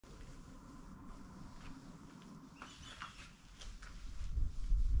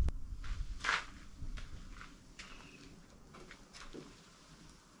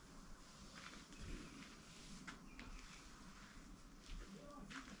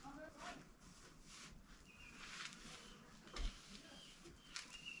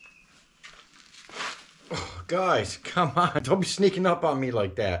Guys, come on. Don't be sneaking up on me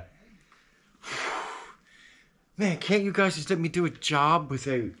like that. Man, can't you guys just let me do a job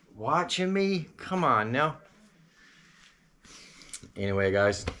without watching me? Come on now. Anyway,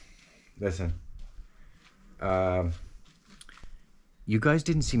 guys, listen. You guys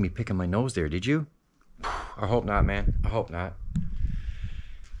didn't see me picking my nose there, did you? I hope not, man. I hope not.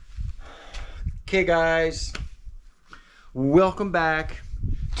 Okay, guys. Welcome back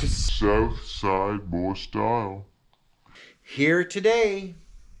to Southsideboystyle. Here today,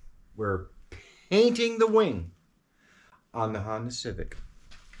 we're painting the wing on the Honda Civic.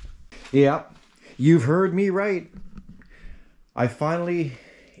 Yep, you've heard me right. I finally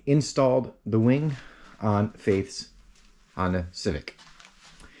installed the wing on Faith's Honda Civic.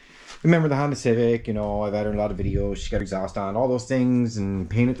 Remember the Honda Civic, you know, I've had her in a lot of videos. She got exhaust on, all those things, and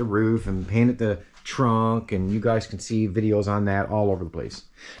painted the roof and painted the trunk, and you guys can see videos on that all over the place.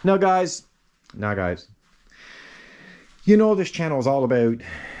 Now guys, you know this channel is all about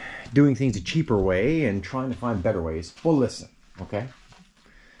doing things a cheaper way and trying to find better ways. Well, listen, okay?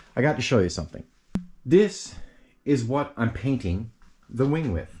 I got to show you something. This is what I'm painting the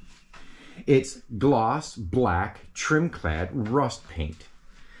wing with. It's gloss black trim clad rust paint.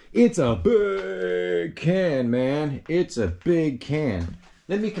 It's a big can, man. It's a big can.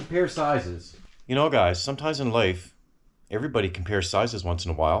 Let me compare sizes. You know, guys, sometimes in life, everybody compares sizes once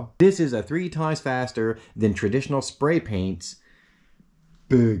in a while. This is a 3 times faster than traditional spray paints.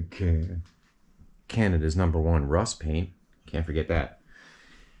 Big can. Canada's #1 rust paint. Can't forget that.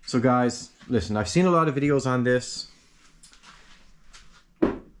 So guys, listen, I've seen a lot of videos on this,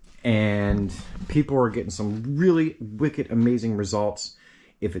 and people are getting some really wicked, amazing results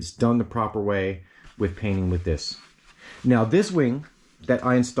if it's done the proper way with painting with this. Now this wing that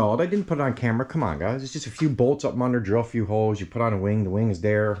I installed, I didn't put it on camera. Come on, guys. It's just a few bolts up under, drill a few holes. You put on a wing. The wing is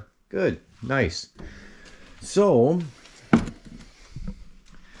there. Good. Nice. So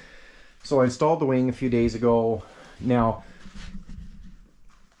I installed the wing a few days ago. Now,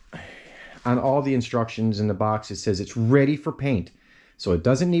 on all the instructions in the box, it says it's ready for paint. So it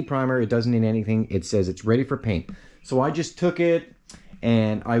doesn't need primer. It doesn't need anything. It says it's ready for paint. So I just took it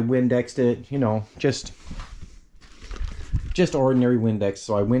and I Windexed it, you know, just ordinary Windex.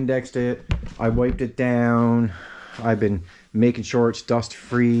 So I Windexed it, I wiped it down, I've been making sure it's dust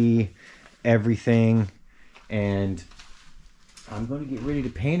free, everything, and I'm going to get ready to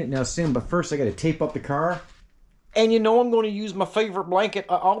paint it now soon. But first I got to tape up the car, and you know I'm going to use my favorite blanket.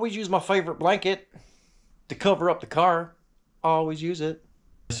 I always use my favorite blanket to cover up the car. I always use it.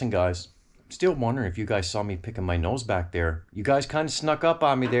 Listen guys, I'm still wondering if you guys saw me picking my nose back there. You guys kind of snuck up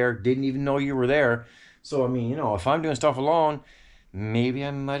on me there, didn't even know you were there. So, I mean, you know, if I'm doing stuff alone, maybe I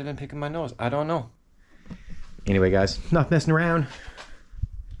might have been picking my nose. I don't know. Anyway, guys, not messing around.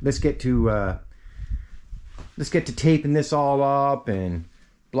 Let's get to taping this all up and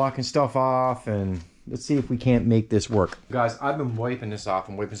blocking stuff off, and let's see if we can't make this work. Guys, I've been wiping this off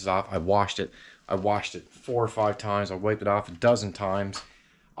and wiping this off. I washed it 4 or 5 times. I wiped it off a dozen times.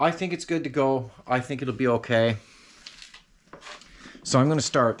 I think it's good to go. I think it'll be okay. So I'm going to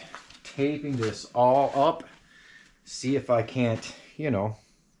start taping this all up, see if I can't, you know,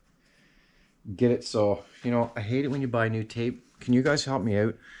 get it. So, you know, I hate it when you buy new tape. Can you guys help me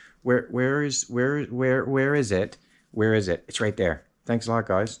out? Where is it? It's right there. Thanks a lot,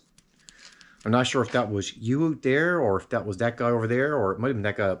 guys. I'm not sure if that was you there, or if that was that guy over there, or it might have been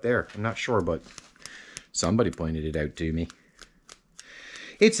that guy up there. I'm not sure, but somebody pointed it out to me.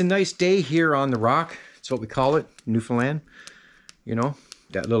 It's a nice day here on the Rock. It's what we call it, Newfoundland. You know,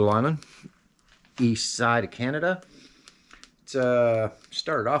 that little island, east side of Canada. It's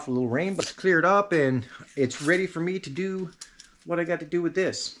started off a little rain, but it's cleared up, and it's ready for me to do what I got to do with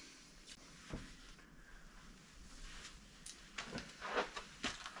this.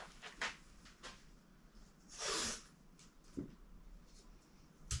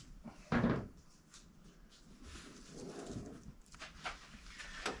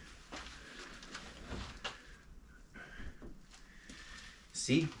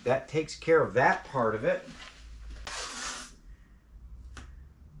 See, that takes care of that part of it.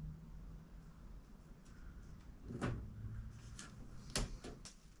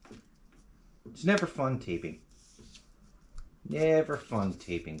 It's never fun taping. Never fun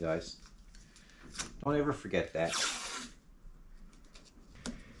taping, guys. Don't ever forget that.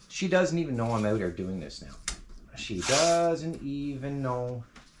 She doesn't even know I'm out here doing this now. She doesn't even know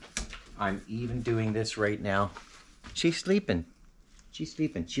I'm even doing this right now. She's sleeping. She's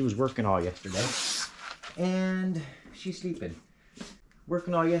sleeping. She was working all yesterday. And she's sleeping.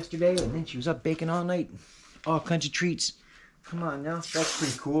 Working all yesterday, and then she was up baking all night. All kinds of treats. Come on now. That's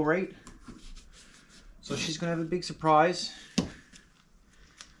pretty cool, right? So she's gonna have a big surprise.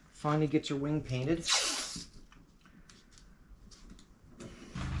 Finally gets her wing painted.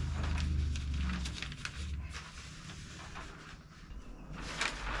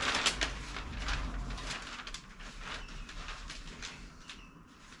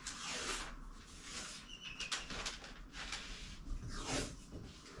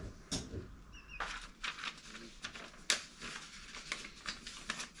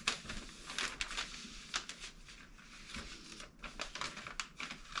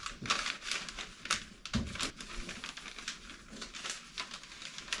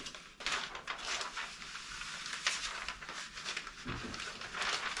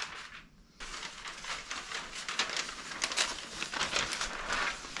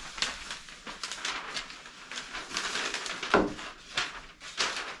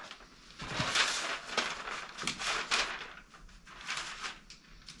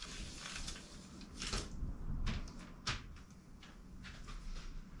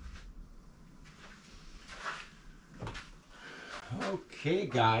 Okay,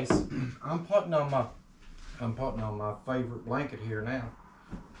 guys, I'm putting on my favorite blanket here now.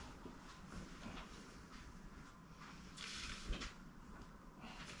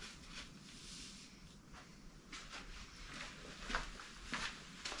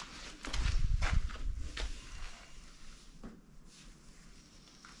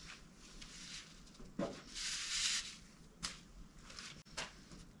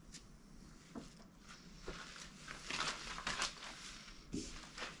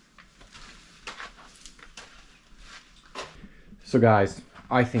 So guys,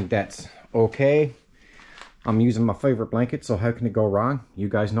 I think that's okay. I'm using my favorite blanket, so how can it go wrong? You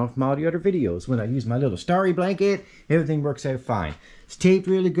guys know from all the other videos, when I use my little starry blanket, everything works out fine. It's taped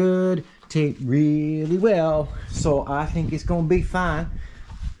really good, taped really well, so I think it's gonna be fine.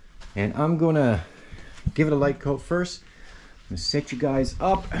 And I'm gonna give it a light coat first. I'm gonna set you guys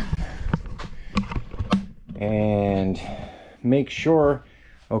up and make sure.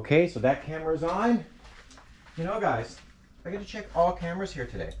 Okay, so that camera's on. You know, guys, I got to check all cameras here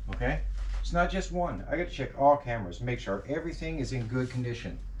today, okay? It's not just one. I got to check all cameras, make sure everything is in good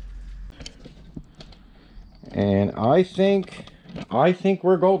condition. And I think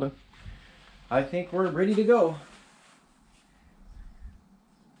we're golden. I think we're ready to go.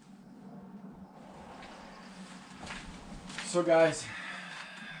 So guys,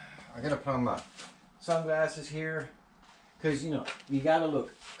 I got to put on my sunglasses here because, you know, you got to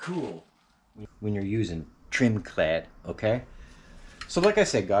look cool when you're using trim clad, okay? So like I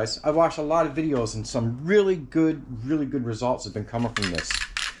said, guys, I've watched a lot of videos and some really good results have been coming from this.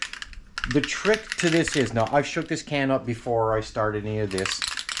 The trick to this is, now I've shook this can up before I started any of this.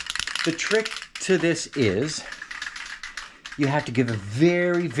 The trick to this is you have to give a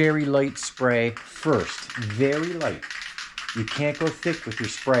very light spray first, very light. You can't go thick with your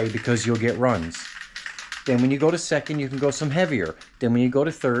spray because you'll get runs. Then when you go to second, you can go some heavier. Then when you go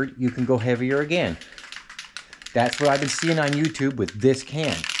to third, you can go heavier again. That's what I've been seeing on YouTube with this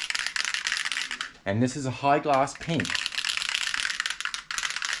can. And this is a high gloss paint.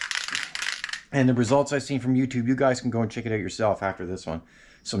 And the results I've seen from YouTube, you guys can go and check it out yourself after this one.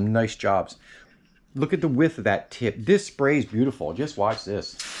 Some nice jobs. Look at the width of that tip. This spray is beautiful. Just watch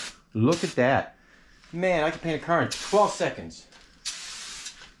this. Look at that. Man, I can paint a car in 12 seconds.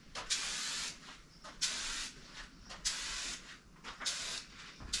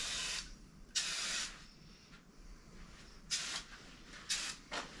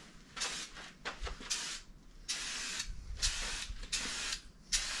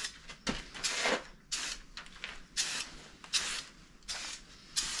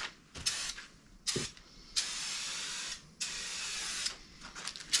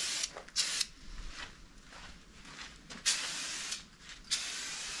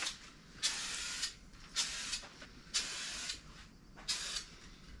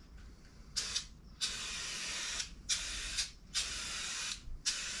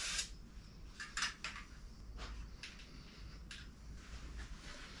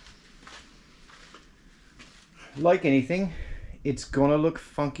 Like anything, it's gonna look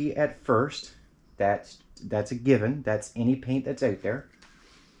funky at first. That's a given. That's any paint that's out there.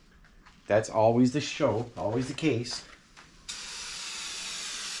 That's always the show, always the case.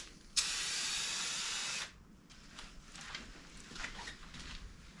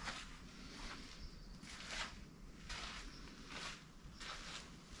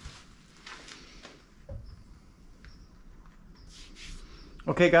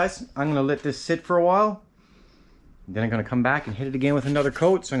 Okay guys, I'm gonna let this sit for a while. Then I'm going to come back and hit it again with another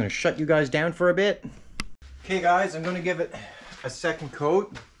coat. So I'm going to shut you guys down for a bit. Okay guys, I'm going to give it a second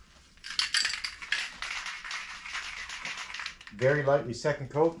coat. very lightly second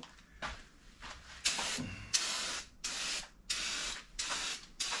coat.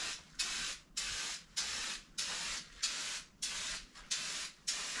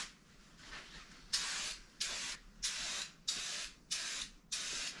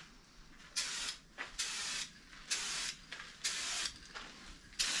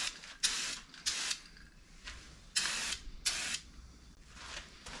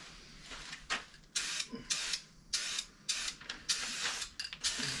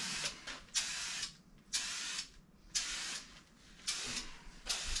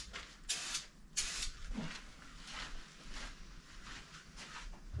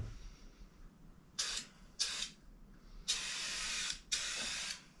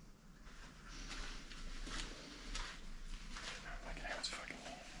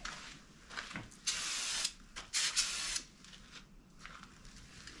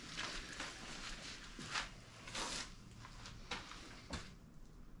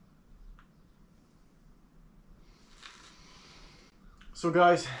 So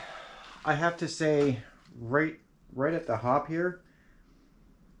guys, I have to say, right at the hop here,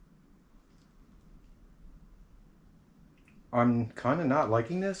 I'm kind of not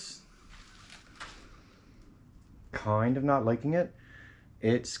liking this. Kind of not liking it.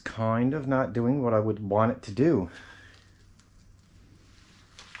 It's kind of not doing what I would want it to do.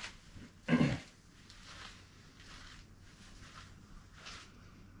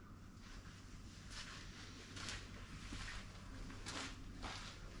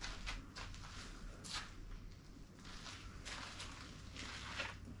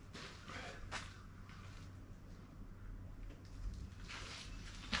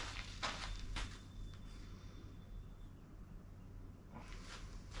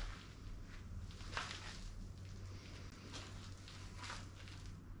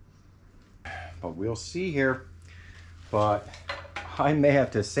 But we'll see here. But I may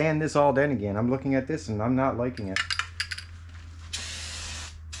have to sand this all down again. I'm looking at this and I'm not liking it.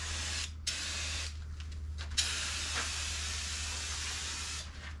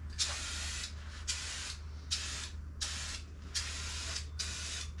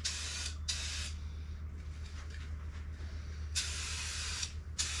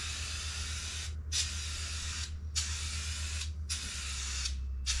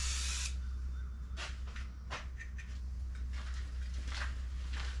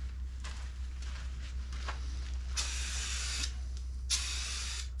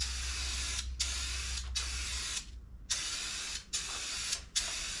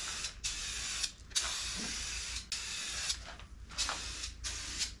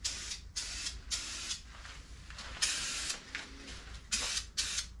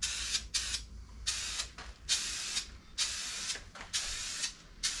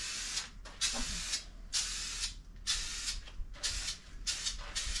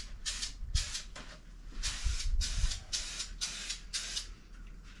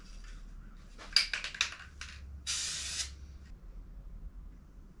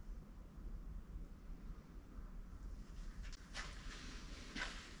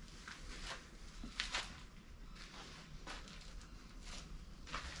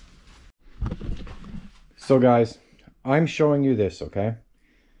 So guys, I'm showing you this, okay?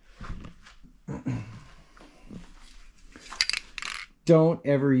 Don't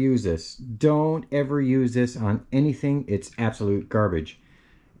ever use this. Don't ever use this on anything. It's absolute garbage.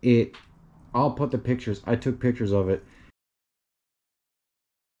 I'll put the pictures. I took pictures of it.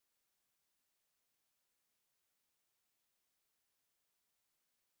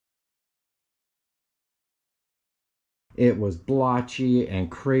 It was blotchy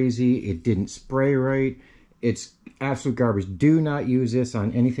and crazy. It didn't spray right. It's absolute garbage. Do not use this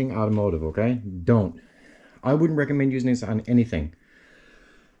on anything automotive, okay? Don't. I wouldn't recommend using this on anything.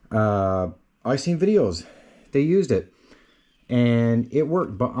 I've seen videos. They used it. And it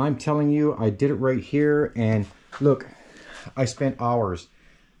worked. But I'm telling you, I did it right here. And look, I spent hours.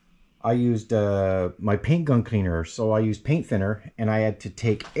 I used my paint gun cleaner. So I used paint thinner. And I had to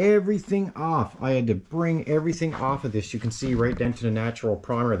take everything off. I had to bring everything off of this. You can see right down to the natural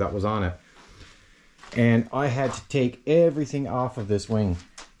primer that was on it. And I had to take everything off of this wing,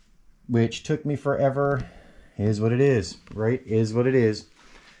 which took me forever. Is what it is, right? Is what it is.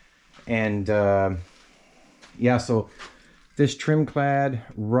 And yeah, so this trim clad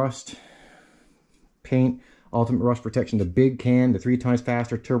rust paint, ultimate rust protection, the big can, the 3 times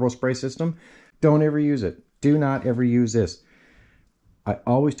faster turbo spray system, don't ever use it. Do not ever use this. I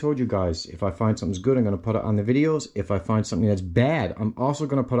always told you guys, if I find something's good, I'm going to put it on the videos. If I find something that's bad, I'm also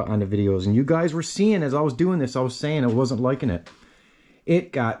going to put it on the videos. And you guys were seeing as I was doing this, I was saying I wasn't liking it.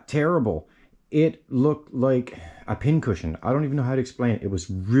 It got terrible. it looked like a pincushion. I don't even know how to explain it. It was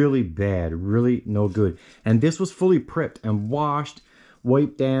really bad, really no good. And this was fully prepped and washed,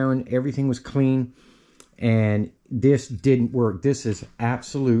 wiped down, everything was clean. And this didn't work. This is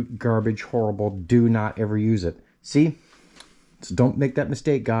absolute garbage, horrible. Do not ever use it. See? So don't make that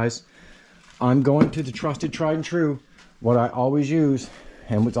mistake, guys. I'm going to the trusted, tried and true, what I always use,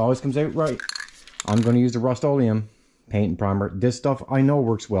 and what always comes out right. I'm going to use the Rust-Oleum paint and primer. This stuff I know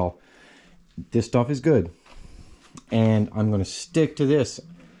works well. This stuff is good. And I'm going to stick to this.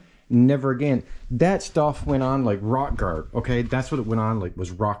 Never again. That stuff went on like rock guard. Okay, that's what it went on like,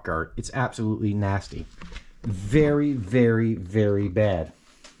 was rock guard. It's absolutely nasty. Very, very, very bad.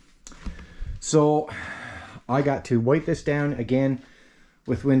 So I got to wipe this down again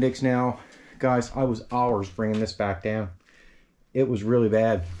with Windex now. Guys, I was hours bringing this back down. It was really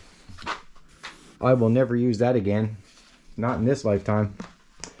bad. I will never use that again. Not in this lifetime.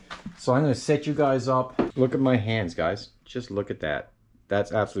 So I'm going to set you guys up. Look at my hands, guys. Just look at that.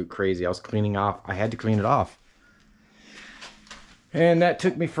 That's absolute crazy. I was cleaning off. I had to clean it off. And that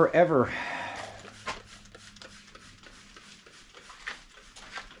took me forever.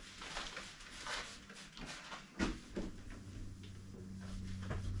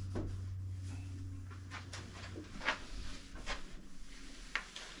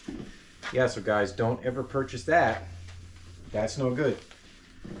 Yeah, so guys, don't ever purchase that. That's no good.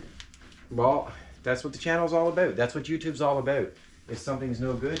 Well, that's what the channel's all about. That's what YouTube's all about. If something's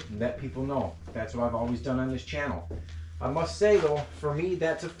no good, let people know. That's what I've always done on this channel. I must say though, for me,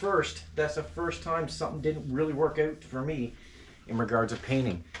 that's a first. That's the first time something didn't really work out for me in regards of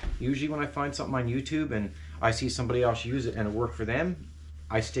painting. Usually when I find something on YouTube and I see somebody else use it and it worked for them,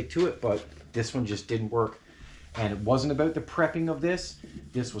 I stick to it, but this one just didn't work. And it wasn't about the prepping of this.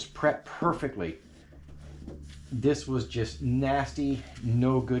 This was prepped perfectly. This was just nasty,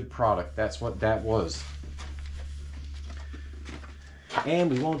 no good product. That's what that was. And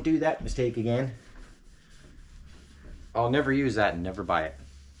we won't do that mistake again. I'll never use that and never buy it.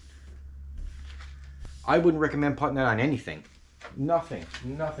 I wouldn't recommend putting that on anything. Nothing,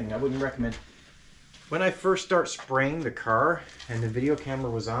 nothing. I wouldn't recommend. When I first start spraying the car and the video camera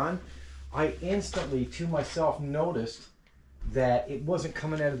was on, I instantly to myself noticed that it wasn't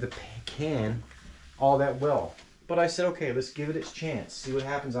coming out of the can all that well. But I said, okay, let's give it its chance. See what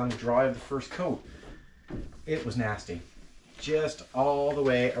happens on the dry of the first coat. It was nasty. Just all the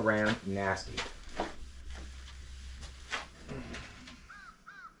way around nasty.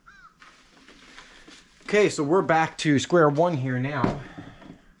 Okay, so we're back to square one here now.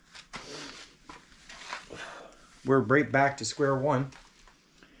 We're right back to square one.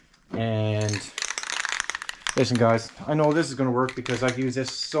 And listen guys, I know this is going to work because I've used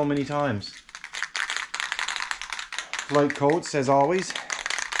this so many times. Light coats as always.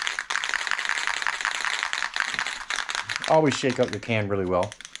 Always shake up your can really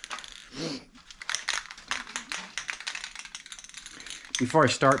well. Before I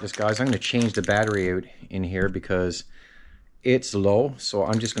start this guys, I'm going to change the battery out in here because it's low. So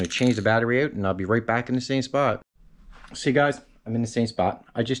I'm just going to change the battery out and I'll be right back in the same spot. See guys, I'm in the same spot.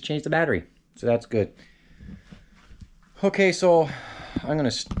 I just changed the battery, so that's good. Okay, so I'm going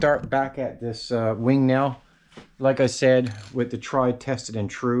to start back at this wing now. Like I said, with the tried, tested, and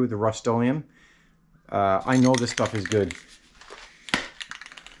true, the Rust-Oleum. I know this stuff is good.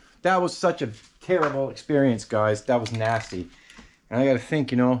 That was such a terrible experience, guys. That was nasty. And I got to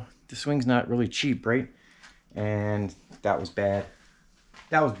think, you know, this wing's not really cheap, right? And that was bad.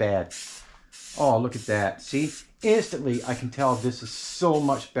 That was bad. Oh, look at that. See? Instantly, I can tell this is so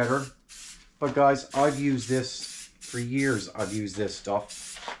much better. But guys, I've used this for years. I've used this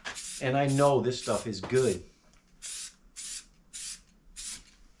stuff. And I know this stuff is good.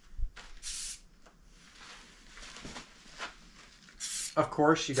 Of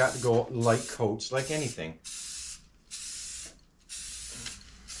course, you got to go light coats like anything.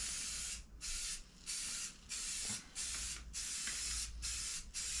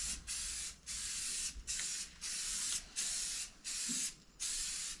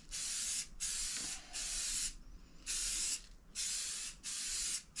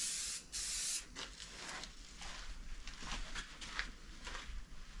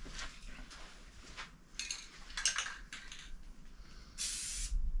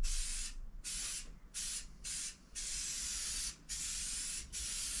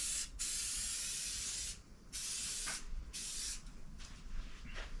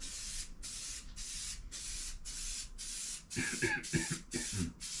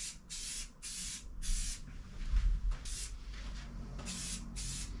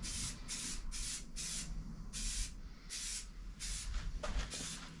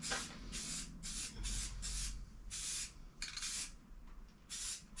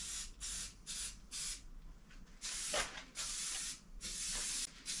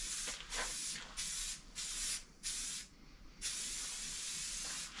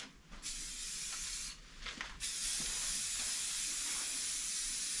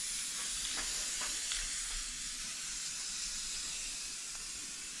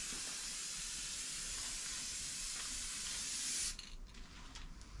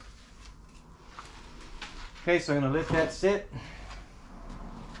 Okay, so I'm gonna let that sit.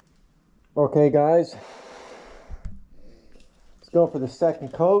 Okay guys, let's go for the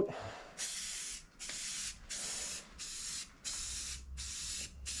second coat.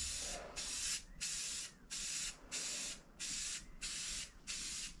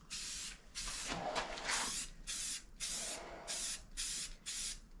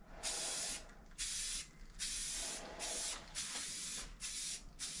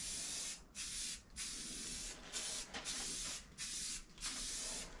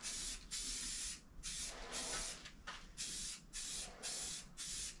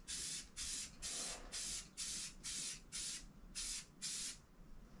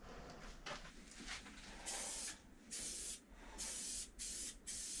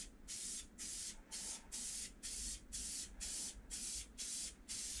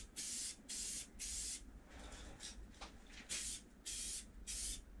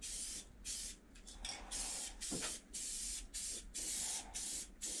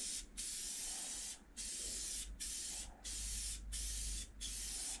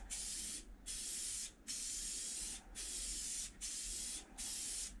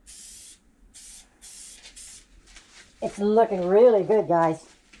 It's looking really good, guys.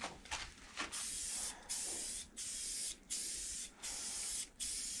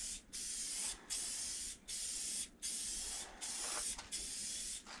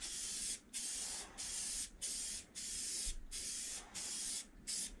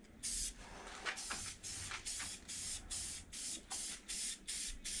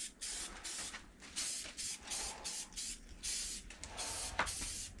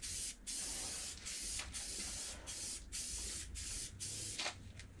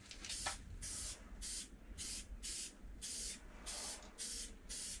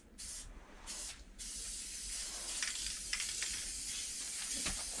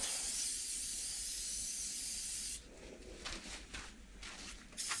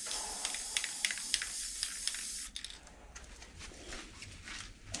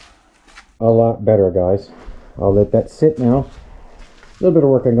 A lot better, guys. I'll let that sit now. A little bit of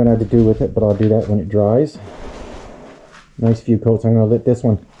work I'm going to have to do with it, but I'll do that when it dries. Nice few coats. I'm going to let this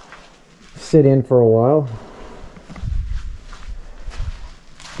one sit in for a while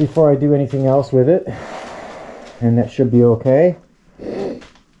before I do anything else with it, and that should be okay.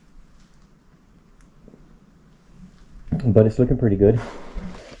 But it's looking pretty good.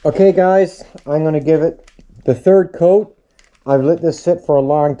 Okay guys, I'm going to give it the third coat. I've let this sit for a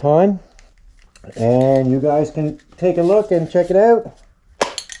long time, and you guys can take a look and check it out.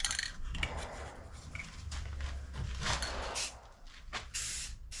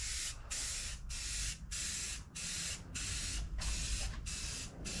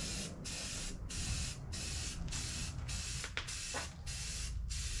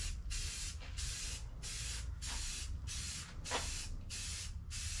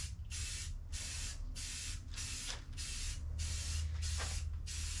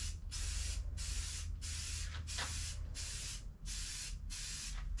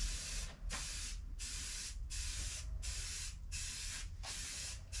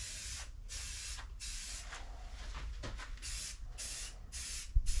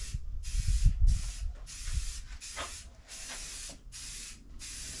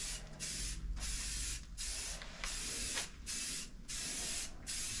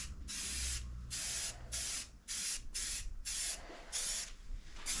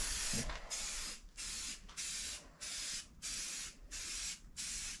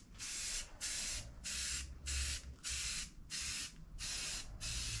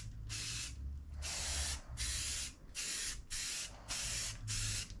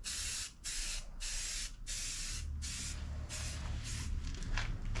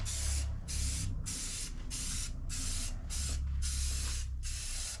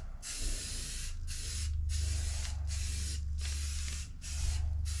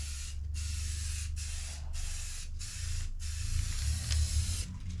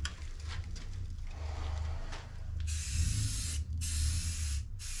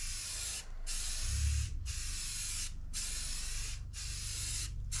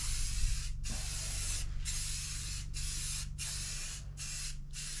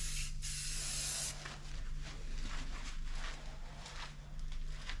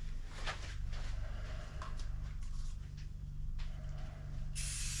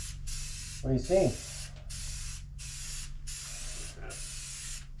 What do you see?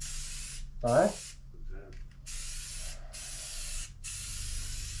 Alright?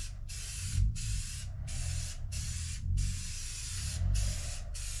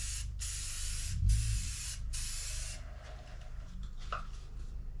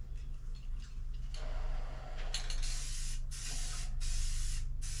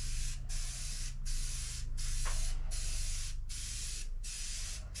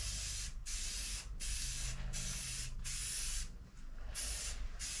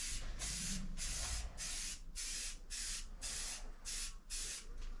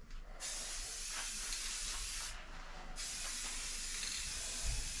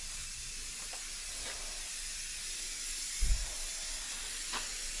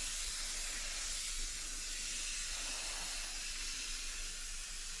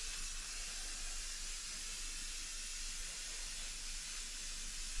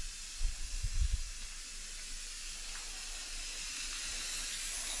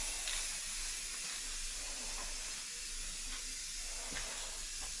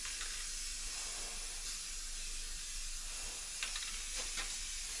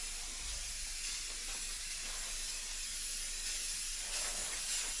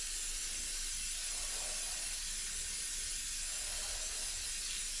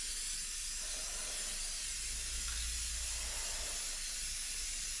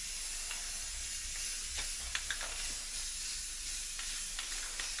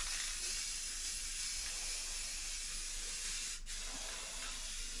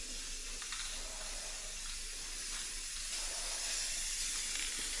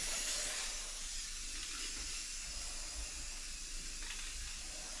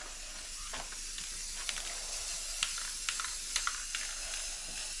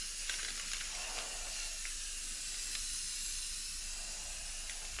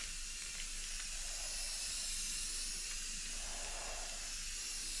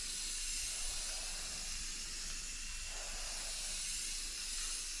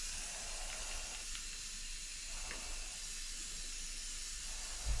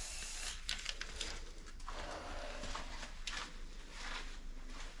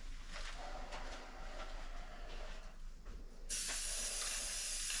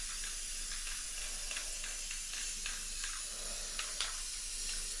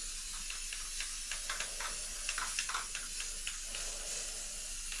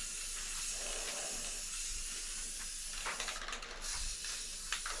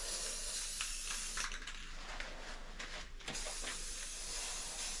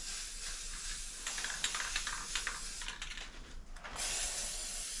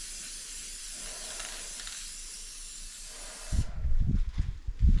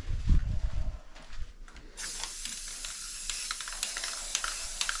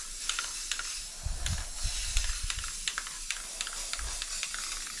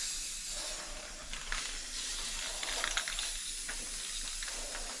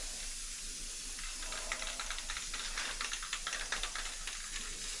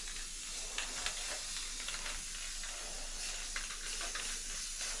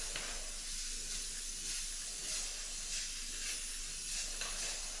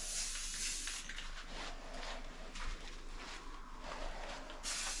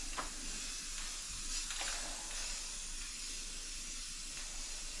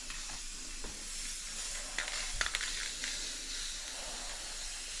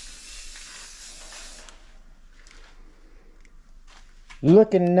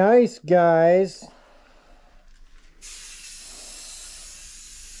 Looking nice, guys.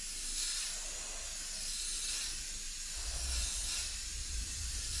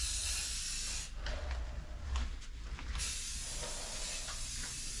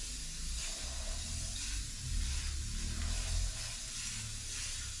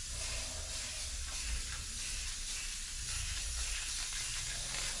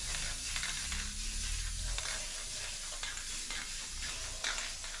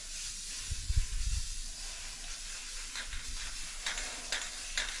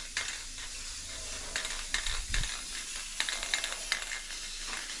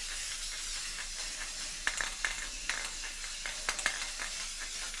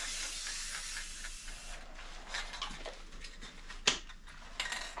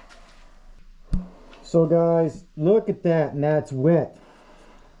 So guys, look at that, and that's wet.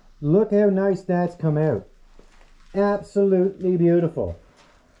 Look how nice that's come out. Absolutely beautiful.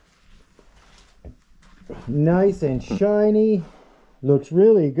 Nice and shiny. Looks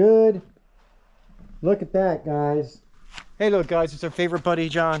really good. Look at that, guys. Hey, look, guys, it's our favorite buddy,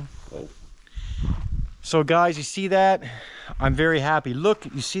 John. So, guys, you see that? I'm very happy. Look,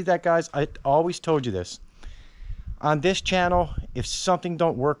 you see that, guys? I always told you this. On this channel, if something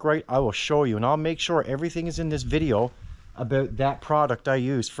don't work right, I will show you, and I'll make sure everything is in this video about that product I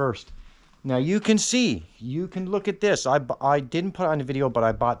use first. Now you can see, you can look at this. I didn't put it on the video, but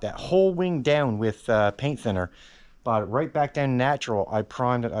I bought that whole wing down with paint thinner. Bought it right back down natural. I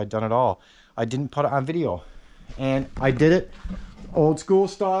primed it, I'd done it all. I didn't put it on video. And I did it old school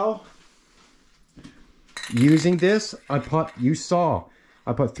style. Using this, you saw,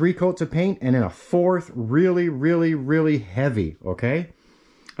 I put 3 coats of paint and then a 4th really heavy, okay?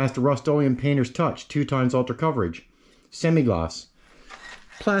 That's the Rust-Oleum Painter's Touch, 2 times ultra coverage. Semi-gloss.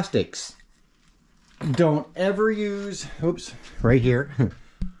 Plastics. Don't ever use, oops, right here.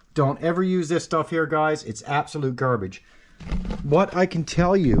 Don't ever use this stuff here, guys. It's absolute garbage. What I can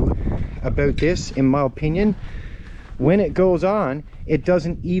tell you about this, in my opinion, when it goes on, it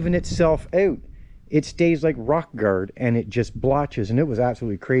doesn't even itself out. It stays like rock guard and it just blotches, and it was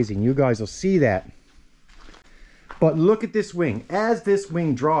absolutely crazy, and you guys will see that. But look at this wing. As this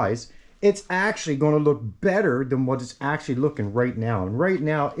wing dries, it's actually going to look better than what it's actually looking right now. And right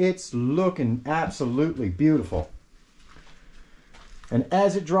now, it's looking absolutely beautiful. And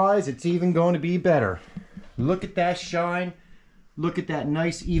as it dries, it's even going to be better. Look at that shine. Look at that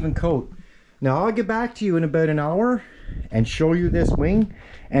nice even coat. Now, I'll get back to you in about an hour and show you this wing,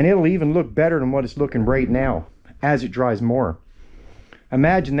 and it'll even look better than what it's looking right now as it dries more.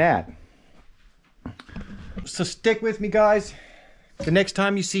 Imagine that. So stick with me, guys. The next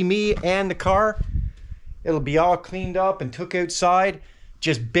time you see me and the car, it'll be all cleaned up and took outside,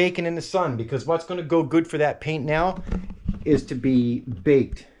 just baking in the sun, because what's going to go good for that paint now is to be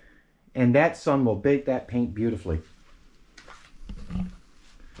baked, and that sun will bake that paint beautifully.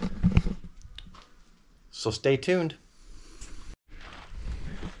 So stay tuned.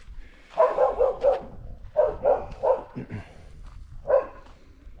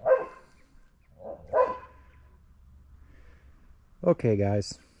 Okay,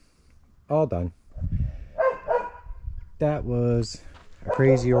 guys, all done. That was a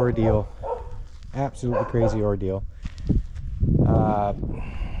crazy ordeal, absolutely crazy ordeal.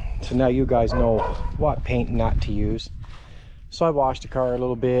 So now you guys know what paint not to use. So I washed the car a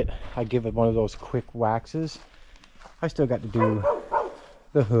little bit. I give it one of those quick waxes. I still got to do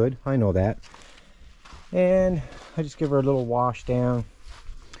the hood, I know that. And I just give her a little wash down.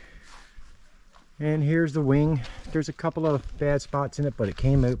 And here's the wing. There's a couple of bad spots in it, but it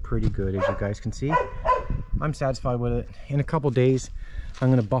came out pretty good, as you guys can see. I'm satisfied with it. In a couple days, I'm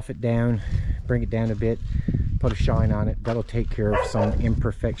going to buff it down, bring it down a bit, put a shine on it. That'll take care of some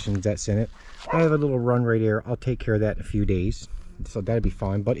imperfections that's in it. I have a little run right here. I'll take care of that in a few days, so that'll be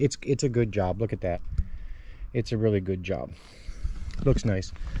fine. But it's a good job. Look at that. It's a really good job. Looks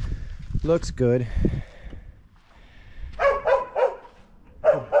nice. Looks good.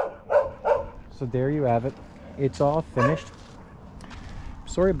 So there you have it. It's all finished.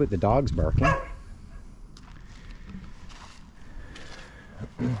 Sorry about the dogs barking.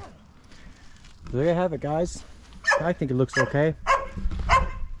 There you have it, guys. I think it looks okay.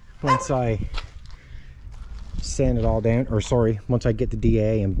 Once I sand it all down, or sorry, once I get the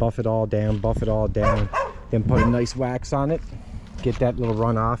DA and buff it all down, then put a nice wax on it, get that little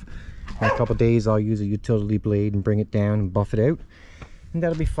run off. In a couple days, I'll use a utility blade and bring it down and buff it out. And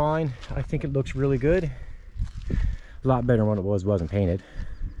that'll be fine. I think it looks really good. A lot better than what it wasn't painted.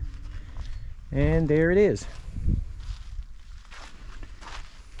 And there it is.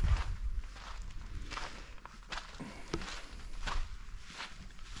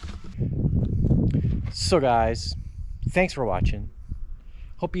 So guys, thanks for watching.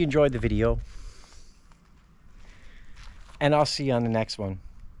 Hope you enjoyed the video. And I'll see you on the next one.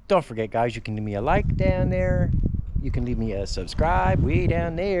 Don't forget, guys, you can leave me a like down there. You can leave me a subscribe way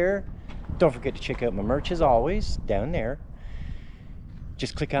down there. Don't forget to check out my merch as always, down there.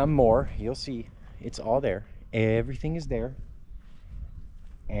 Just click on more. You'll see it's all there. Everything is there.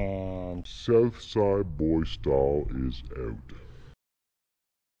 And Southside Boy Style is out.